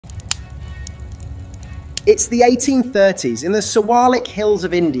It's the 1830s. In the Siwalik hills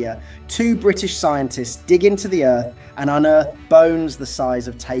of India, two British scientists dig into the earth and unearth bones the size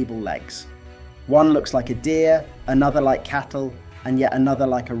of table legs. One looks like a deer, another like cattle, and yet another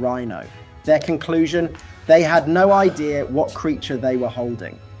like a rhino. Their conclusion? They had no idea what creature they were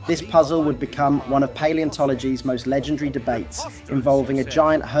holding. This puzzle would become one of paleontology's most legendary debates, involving a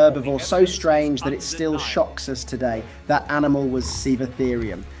giant herbivore so strange that it still shocks us today. That animal was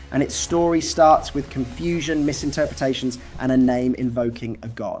Sivatherium, and its story starts with confusion, misinterpretations, and a name invoking a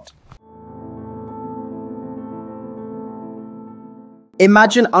god.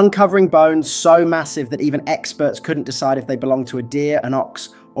 Imagine uncovering bones so massive that even experts couldn't decide if they belonged to a deer, an ox,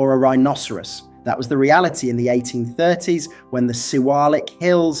 or a rhinoceros. That was the reality in the 1830s when the Siwalik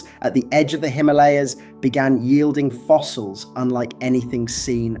hills at the edge of the Himalayas began yielding fossils unlike anything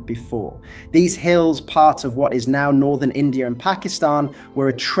seen before. These hills, part of what is now northern India and Pakistan, were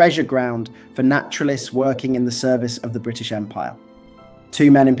a treasure ground for naturalists working in the service of the British Empire. Two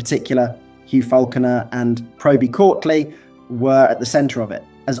men in particular, Hugh Falconer and Proby Courtley, were at the centre of it.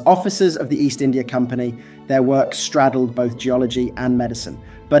 As officers of the East India Company, their work straddled both geology and medicine,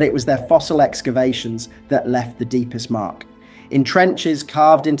 but it was their fossil excavations that left the deepest mark. In trenches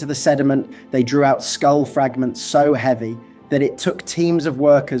carved into the sediment, they drew out skull fragments so heavy that it took teams of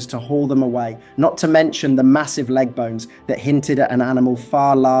workers to haul them away, not to mention the massive leg bones that hinted at an animal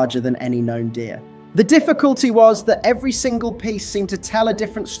far larger than any known deer. The difficulty was that every single piece seemed to tell a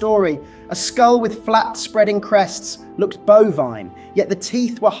different story. A skull with flat spreading crests looked bovine, yet the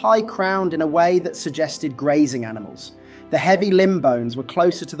teeth were high-crowned in a way that suggested grazing animals. The heavy limb bones were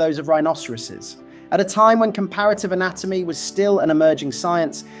closer to those of rhinoceroses. At a time when comparative anatomy was still an emerging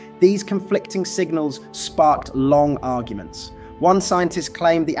science, these conflicting signals sparked long arguments. One scientist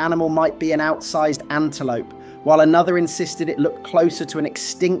claimed the animal might be an outsized antelope, while another insisted it looked closer to an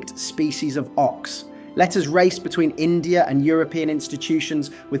extinct species of ox. Letters raced between India and European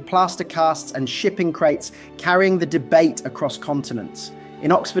institutions, with plaster casts and shipping crates carrying the debate across continents.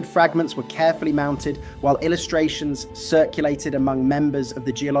 In Oxford, fragments were carefully mounted, while illustrations circulated among members of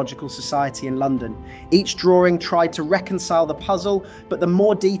the Geological Society in London. Each drawing tried to reconcile the puzzle, but the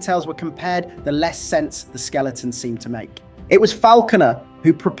more details were compared, the less sense the skeleton seemed to make. It was Falconer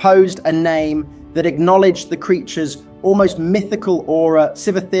who proposed a name that acknowledged the creature's almost mythical aura,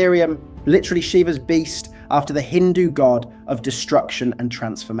 Sivatherium, literally Shiva's beast, after the Hindu god of destruction and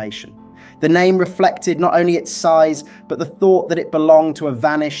transformation. The name reflected not only its size, but the thought that it belonged to a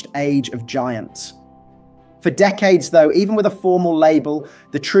vanished age of giants. For decades, though, even with a formal label,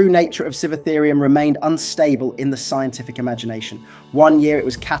 the true nature of Sivatherium remained unstable in the scientific imagination. One year it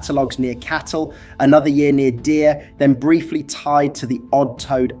was catalogued near cattle, another year near deer, then briefly tied to the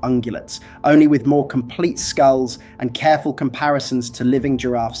odd-toed ungulates. Only with more complete skulls and careful comparisons to living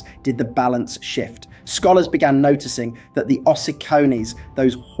giraffes did the balance shift. Scholars began noticing that the ossicones,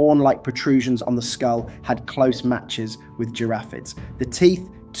 those horn-like protrusions on the skull, had close matches with giraffes. The teeth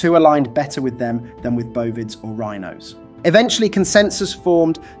too aligned better with them than with bovids or rhinos. Eventually, consensus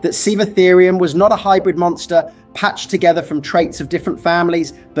formed that Sivatherium was not a hybrid monster patched together from traits of different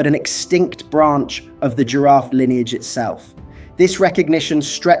families, but an extinct branch of the giraffe lineage itself. This recognition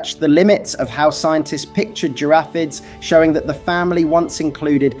stretched the limits of how scientists pictured giraffes, showing that the family once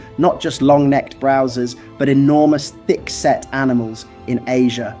included not just long-necked browsers, but enormous thick-set animals in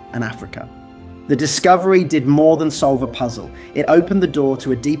Asia and Africa. The discovery did more than solve a puzzle. It opened the door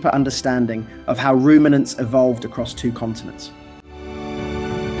to a deeper understanding of how ruminants evolved across two continents.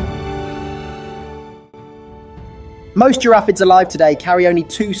 Most giraffes alive today carry only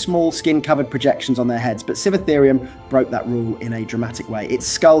two small skin-covered projections on their heads, but Sivatherium broke that rule in a dramatic way. Its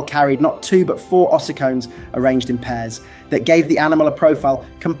skull carried not two but four ossicones arranged in pairs that gave the animal a profile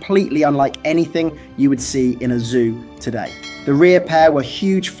completely unlike anything you would see in a zoo today. The rear pair were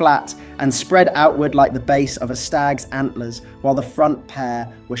huge, flat, and spread outward like the base of a stag's antlers, while the front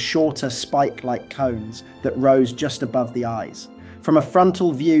pair were shorter, spike-like cones that rose just above the eyes. From a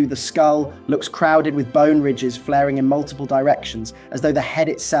frontal view, the skull looks crowded with bone ridges flaring in multiple directions, as though the head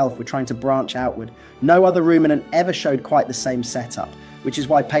itself were trying to branch outward. No other ruminant ever showed quite the same setup, which is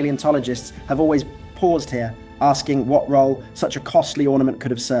why paleontologists have always paused here, asking what role such a costly ornament could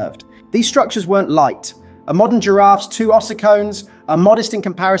have served. These structures weren't light. A modern giraffe's two ossicones are modest in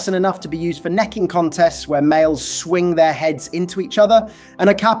comparison, enough to be used for necking contests where males swing their heads into each other, and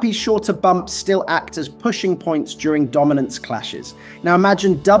okapi's shorter bumps still act as pushing points during dominance clashes. Now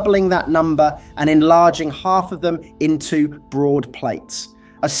imagine doubling that number and enlarging half of them into broad plates.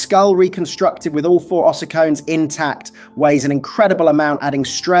 A skull reconstructed with all four ossicones intact weighs an incredible amount, adding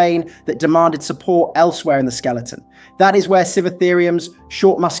strain that demanded support elsewhere in the skeleton. That is where Sivatherium's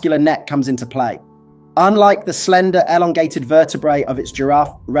short muscular neck comes into play. Unlike the slender, elongated vertebrae of its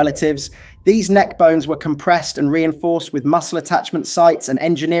giraffe relatives, these neck bones were compressed and reinforced with muscle attachment sites and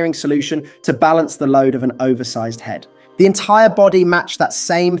engineering solution to balance the load of an oversized head. The entire body matched that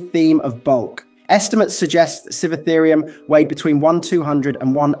same theme of bulk. Estimates suggest that Sivatherium weighed between 1,200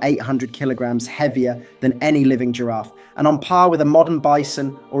 and 1,800 kilograms heavier than any living giraffe, and on par with a modern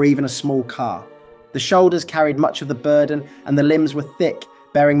bison or even a small car. The shoulders carried much of the burden, and the limbs were thick,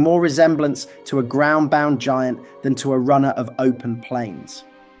 bearing more resemblance to a ground-bound giant than to a runner of open plains.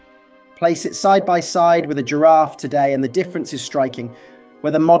 Place it side by side with a giraffe today, and the difference is striking.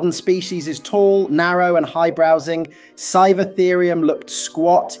 Where the modern species is tall, narrow, and high-browsing, Sivatherium looked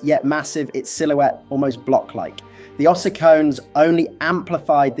squat yet massive, its silhouette almost block-like. The ossicones only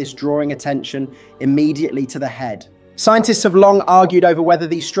amplified this, drawing attention immediately to the head. Scientists have long argued over whether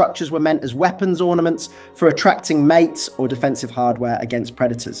these structures were meant as weapons ornaments for attracting mates or defensive hardware against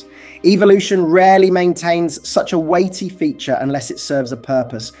predators. Evolution rarely maintains such a weighty feature unless it serves a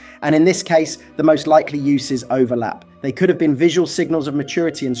purpose, and in this case, the most likely uses overlap. They could have been visual signals of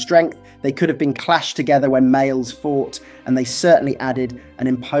maturity and strength, they could have been clashed together when males fought, and they certainly added an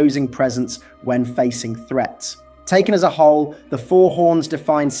imposing presence when facing threats. Taken as a whole, the four horns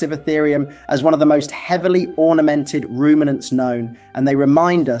define Sivatherium as one of the most heavily ornamented ruminants known, and they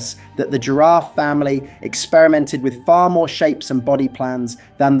remind us that the giraffe family experimented with far more shapes and body plans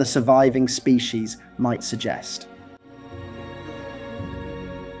than the surviving species might suggest.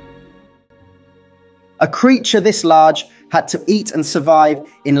 A creature this large had to eat and survive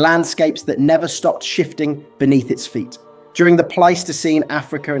in landscapes that never stopped shifting beneath its feet. During the Pleistocene,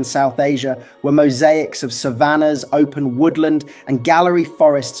 Africa and South Asia were mosaics of savannas, open woodland, and gallery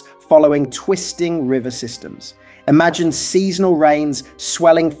forests following twisting river systems. Imagine seasonal rains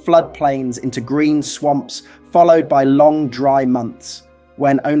swelling floodplains into green swamps, followed by long, dry months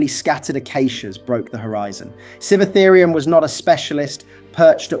when only scattered acacias broke the horizon. Sivatherium was not a specialist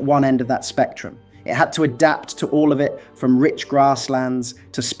perched at one end of that spectrum. It had to adapt to all of it, from rich grasslands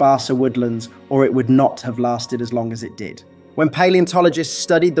to sparser woodlands, or it would not have lasted as long as it did. When paleontologists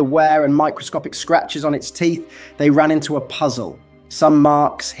studied the wear and microscopic scratches on its teeth, they ran into a puzzle. Some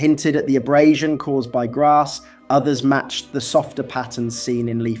marks hinted at the abrasion caused by grass, others matched the softer patterns seen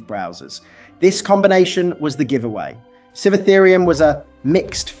in leaf browsers. This combination was the giveaway. Sivatherium was a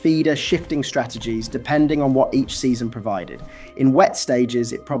mixed feeder, shifting strategies depending on what each season provided. In wet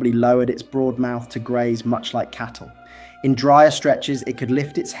stages, it probably lowered its broad mouth to graze much like cattle. In drier stretches, it could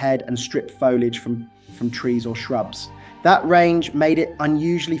lift its head and strip foliage from trees or shrubs. That range made it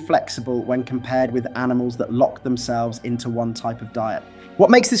unusually flexible when compared with animals that locked themselves into one type of diet. What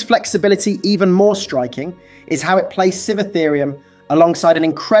makes this flexibility even more striking is how it placed Sivatherium alongside an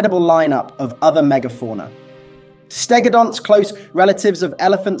incredible lineup of other megafauna. Stegodonts, close relatives of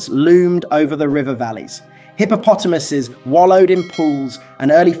elephants, loomed over the river valleys. Hippopotamuses wallowed in pools,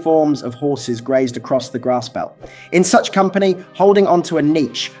 and early forms of horses grazed across the grass belt. In such company, holding onto a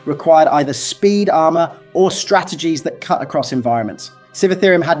niche required either speed, armor, or strategies that cut across environments.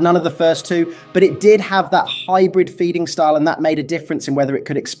 Sivatherium had none of the first two, but it did have that hybrid feeding style, and that made a difference in whether it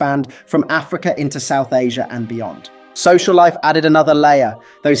could expand from Africa into South Asia and beyond. Social life added another layer.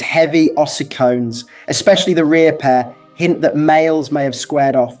 Those heavy ossicones, especially the rear pair, hint that males may have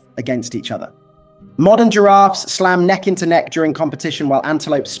squared off against each other. Modern giraffes slam neck into neck during competition while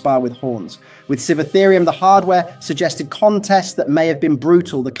antelopes spar with horns. With Sivatherium, the hardware suggested contests that may have been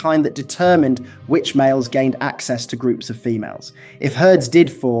brutal, the kind that determined which males gained access to groups of females. If herds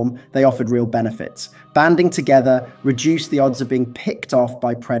did form, they offered real benefits. Banding together reduced the odds of being picked off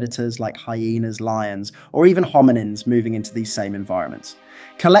by predators like hyenas, lions, or even hominins moving into these same environments.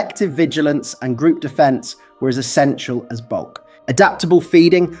 Collective vigilance and group defense were as essential as bulk. Adaptable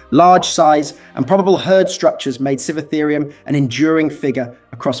feeding, large size, and probable herd structures made Sivatherium an enduring figure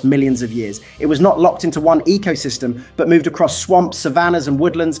across millions of years. It was not locked into one ecosystem, but moved across swamps, savannas, and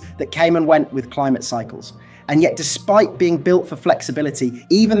woodlands that came and went with climate cycles. And yet, despite being built for flexibility,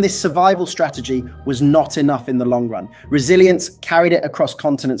 even this survival strategy was not enough in the long run. Resilience carried it across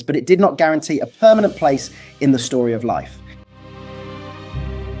continents, but it did not guarantee a permanent place in the story of life.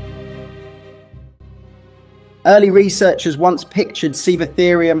 Early researchers once pictured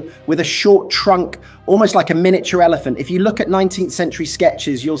Sivatherium with a short trunk, almost like a miniature elephant. If you look at 19th century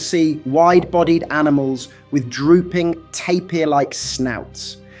sketches, you'll see wide-bodied animals with drooping, tapir-like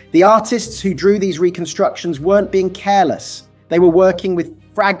snouts. The artists who drew these reconstructions weren't being careless. They were working with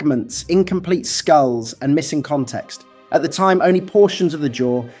fragments, incomplete skulls, and missing context. At the time, only portions of the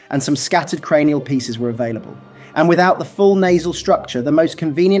jaw and some scattered cranial pieces were available. And without the full nasal structure, the most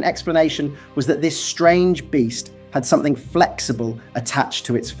convenient explanation was that this strange beast had something flexible attached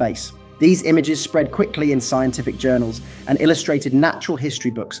to its face. These images spread quickly in scientific journals and illustrated natural history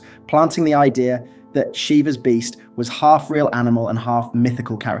books, planting the idea that Shiva's beast was half real animal and half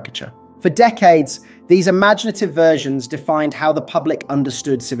mythical caricature. For decades, these imaginative versions defined how the public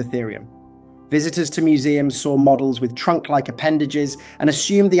understood Sivatherium. Visitors to museums saw models with trunk-like appendages and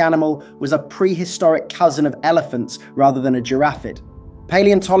assumed the animal was a prehistoric cousin of elephants rather than a giraffid.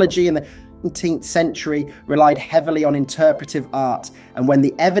 Paleontology in the 19th century relied heavily on interpretive art, and when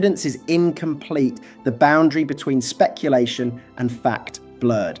the evidence is incomplete, the boundary between speculation and fact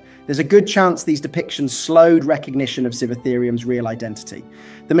blurred. There's a good chance these depictions slowed recognition of Sivatherium's real identity.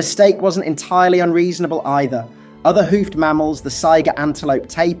 The mistake wasn't entirely unreasonable either. Other hoofed mammals, the saiga antelope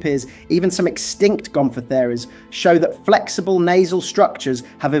tapirs, even some extinct gomphotheres, show that flexible nasal structures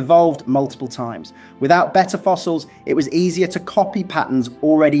have evolved multiple times. Without better fossils, it was easier to copy patterns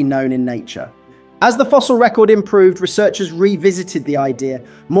already known in nature. As the fossil record improved, researchers revisited the idea.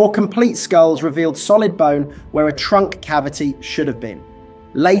 More complete skulls revealed solid bone where a trunk cavity should have been.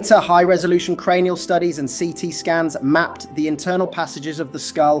 Later, high-resolution cranial studies and CT scans mapped the internal passages of the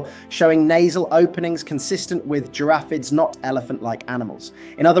skull, showing nasal openings consistent with giraffids, not elephant-like animals.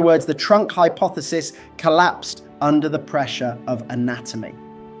 In other words, the trunk hypothesis collapsed under the pressure of anatomy.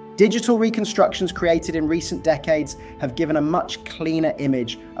 Digital reconstructions created in recent decades have given a much cleaner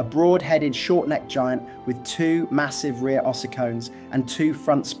image, a broad-headed, short-necked giant with two massive rear ossicones and two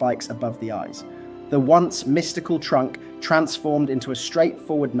front spikes above the eyes. The once mystical trunk transformed into a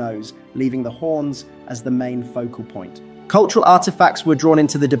straightforward nose, leaving the horns as the main focal point. Cultural artifacts were drawn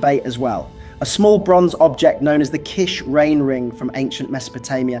into the debate as well. A small bronze object known as the Kish rain ring from ancient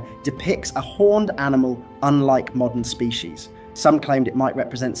Mesopotamia depicts a horned animal unlike modern species. Some claimed it might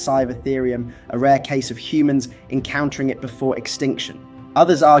represent Sivatherium, a rare case of humans encountering it before extinction.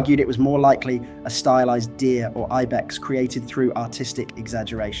 Others argued it was more likely a stylized deer or ibex created through artistic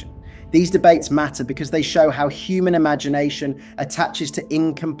exaggeration. These debates matter because they show how human imagination attaches to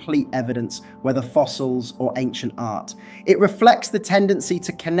incomplete evidence, whether fossils or ancient art. It reflects the tendency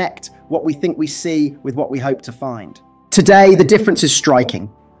to connect what we think we see with what we hope to find. Today, the difference is striking.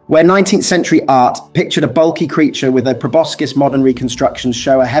 Where 19th century art pictured a bulky creature with a proboscis, modern reconstructions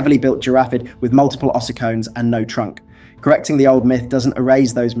show a heavily built giraffid with multiple ossicones and no trunk. Correcting the old myth doesn't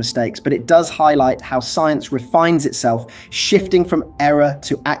erase those mistakes, but it does highlight how science refines itself, shifting from error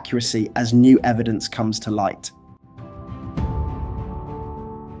to accuracy as new evidence comes to light.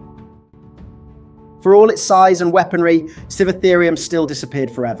 For all its size and weaponry, Sivatherium still disappeared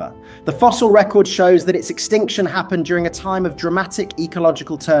forever. The fossil record shows that its extinction happened during a time of dramatic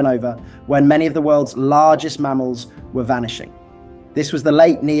ecological turnover, when many of the world's largest mammals were vanishing. This was the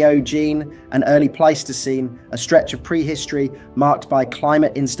late Neogene and early Pleistocene, a stretch of prehistory marked by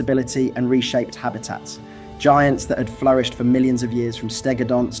climate instability and reshaped habitats. Giants that had flourished for millions of years, from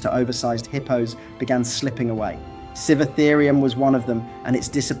stegodonts to oversized hippos, began slipping away. Sivatherium was one of them, and its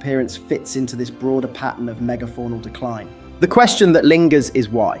disappearance fits into this broader pattern of megafaunal decline. The question that lingers is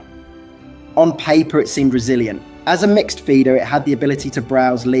why. On paper, it seemed resilient. As a mixed feeder, it had the ability to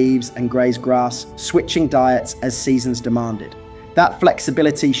browse leaves and graze grass, switching diets as seasons demanded. That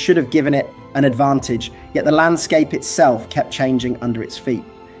flexibility should have given it an advantage, yet the landscape itself kept changing under its feet.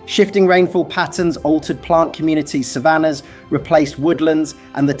 Shifting rainfall patterns altered plant communities, savannas replaced woodlands,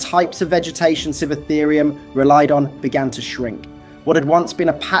 and the types of vegetation Sivatherium relied on began to shrink. What had once been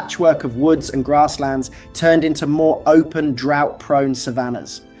a patchwork of woods and grasslands turned into more open, drought-prone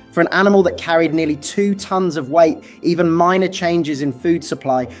savannas. For an animal that carried nearly 2 tons of weight, even minor changes in food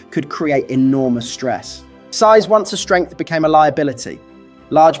supply could create enormous stress. Size, once a strength, became a liability.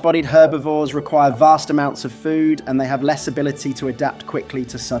 Large-bodied herbivores require vast amounts of food, and they have less ability to adapt quickly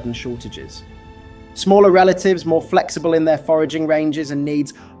to sudden shortages. Smaller relatives, more flexible in their foraging ranges and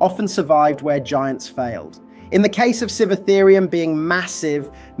needs, often survived where giants failed. In the case of Sivatherium, being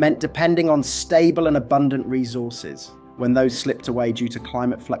massive meant depending on stable and abundant resources. When those slipped away due to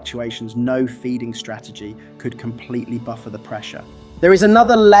climate fluctuations, no feeding strategy could completely buffer the pressure. There is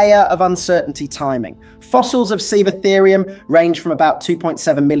another layer of uncertainty: timing. Fossils of Sivatherium range from about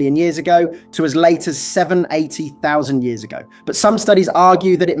 2.7 million years ago to as late as 780,000 years ago. But some studies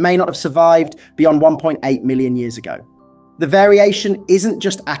argue that it may not have survived beyond 1.8 million years ago. The variation isn't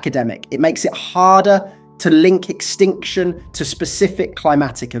just academic. It makes it harder to link extinction to specific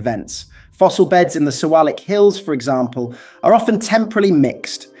climatic events. Fossil beds in the Siwalik hills, for example, are often temporally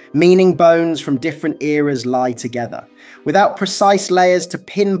mixed, meaning bones from different eras lie together. Without precise layers to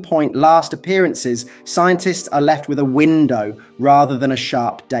pinpoint last appearances, scientists are left with a window rather than a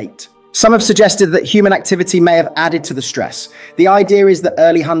sharp date. Some have suggested that human activity may have added to the stress. The idea is that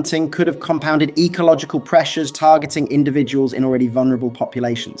early hunting could have compounded ecological pressures targeting individuals in already vulnerable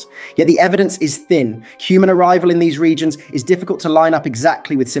populations. Yet the evidence is thin. Human arrival in these regions is difficult to line up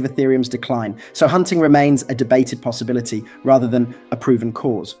exactly with Sivatherium's decline, so hunting remains a debated possibility rather than a proven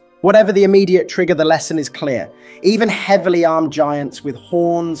cause. Whatever the immediate trigger, the lesson is clear. Even heavily armed giants with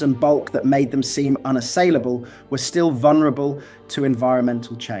horns and bulk that made them seem unassailable were still vulnerable to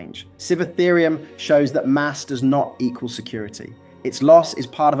environmental change. Sivatherium shows that mass does not equal security. Its loss is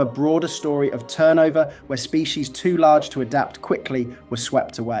part of a broader story of turnover where species too large to adapt quickly were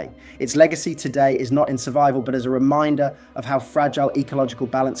swept away. Its legacy today is not in survival, but as a reminder of how fragile ecological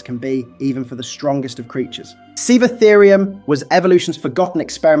balance can be, even for the strongest of creatures. Sivatherium was evolution's forgotten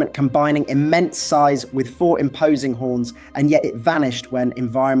experiment combining immense size with 4 imposing horns, and yet it vanished when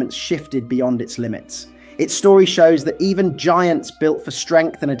environments shifted beyond its limits. Its story shows that even giants built for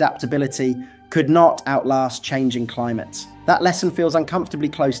strength and adaptability could not outlast changing climates. That lesson feels uncomfortably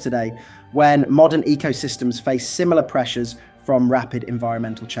close today when modern ecosystems face similar pressures from rapid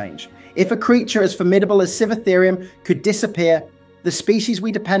environmental change. If a creature as formidable as Sivatherium could disappear, the species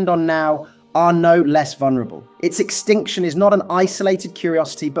we depend on now are no less vulnerable. Its extinction is not an isolated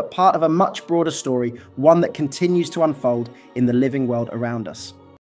curiosity, but part of a much broader story, one that continues to unfold in the living world around us.